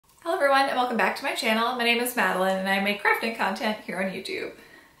everyone and welcome back to my channel. My name is Madeline and I make crafting content here on YouTube.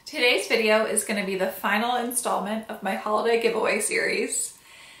 Today's video is going to be the final installment of my holiday giveaway series,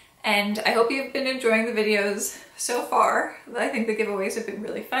 and I hope you've been enjoying the videos so far. I think the giveaways have been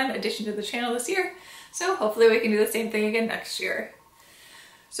really fun addition to the channel this year, so hopefully we can do the same thing again next year.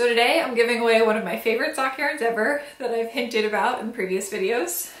 So today I'm giving away one of my favorite sock yarns ever that I've hinted about in previous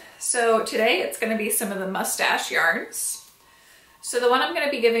videos. So today it's going to be some of the mustache yarns. So the one I'm going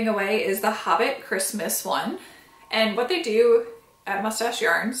to be giving away is the Hobbit Christmas one. And what they do at Mustache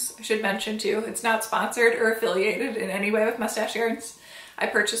Yarns, I should mention too, it's not sponsored or affiliated in any way with Mustache Yarns. I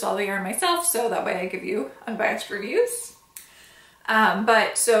purchase all the yarn myself, so that way I give you unbiased reviews.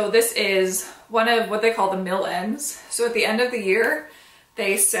 So this is one of what they call the mill ends. So at the end of the year,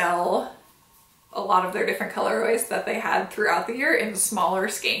 they sell a lot of their different colorways that they had throughout the year in smaller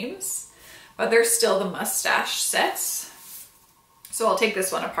skeins, but they're still the mustache sets. So I'll take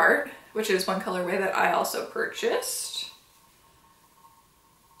this one apart, which is one colorway that I also purchased.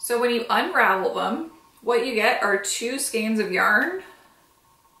 So when you unravel them, what you get are two skeins of yarn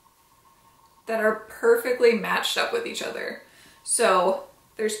that are perfectly matched up with each other. So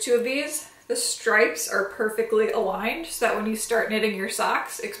there's two of these. The stripes are perfectly aligned so that when you start knitting your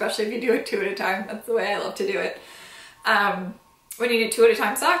socks, especially if you do it two at a time, that's the way I love to do it. When you knit two at a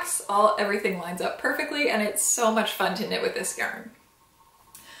time socks, everything lines up perfectly, and it's so much fun to knit with this yarn.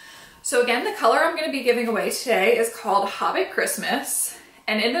 So again, the color I'm going to be giving away today is called Hobbit Christmas.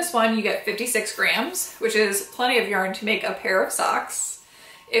 And in this one, you get 56 grams, which is plenty of yarn to make a pair of socks.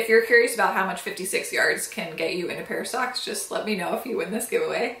 If you're curious about how much 56 yards can get you in a pair of socks, just let me know if you win this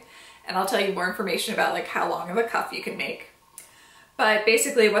giveaway. And I'll tell you more information about like how long of a cuff you can make. But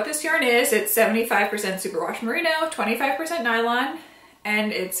basically what this yarn is, it's 75% superwash merino, 25% nylon,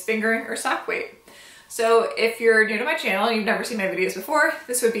 and it's fingering or sock weight. So if you're new to my channel and you've never seen my videos before,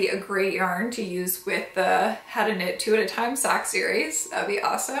 this would be a great yarn to use with the How to Knit Two at a Time sock series. That'd be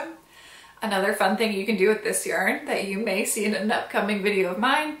awesome. Another fun thing you can do with this yarn that you may see in an upcoming video of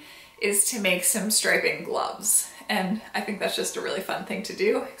mine is to make some striping gloves. And I think that's just a really fun thing to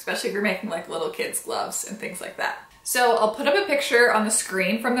do, especially if you're making like little kids gloves and things like that. So I'll put up a picture on the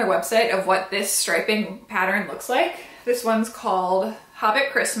screen from their website of what this striping pattern looks like. This one's called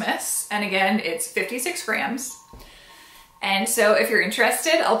Hobbit Christmas, and again, it's 56 grams. And so if you're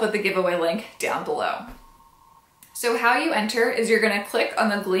interested, I'll put the giveaway link down below. So how you enter is you're gonna click on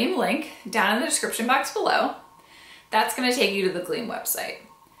the Gleam link down in the description box below. That's gonna take you to the Gleam website.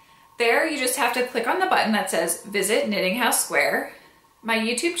 There, you just have to click on the button that says Visit KnittingHouseSquare. My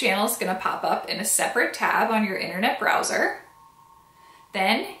YouTube channel is gonna pop up in a separate tab on your internet browser.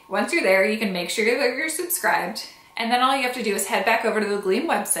 Then, once you're there, you can make sure that you're subscribed, and then all you have to do is head back over to the Gleam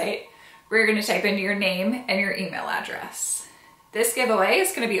website where you're gonna type in your name and your email address. This giveaway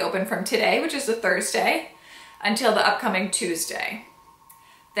is gonna be open from today, which is a Thursday, until the upcoming Tuesday.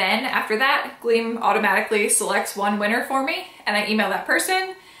 Then after that, Gleam automatically selects one winner for me, and I email that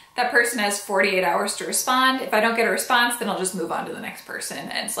person. That person has 48 hours to respond. If I don't get a response, then I'll just move on to the next person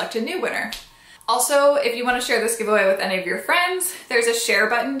and select a new winner. Also, if you want to share this giveaway with any of your friends, there's a share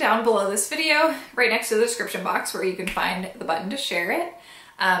button down below this video, right next to the description box where you can find the button to share it.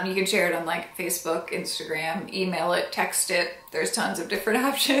 You can share it on like Facebook, Instagram, email it, text it. There's tons of different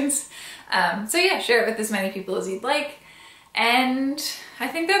options. So yeah, share it with as many people as you'd like. And I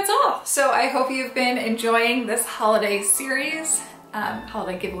think that's all. So I hope you've been enjoying this holiday series,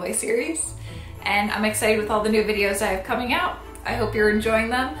 holiday giveaway series. And I'm excited with all the new videos I have coming out. I hope you're enjoying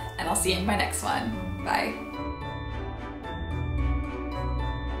them, and I'll see you in my next one. Bye.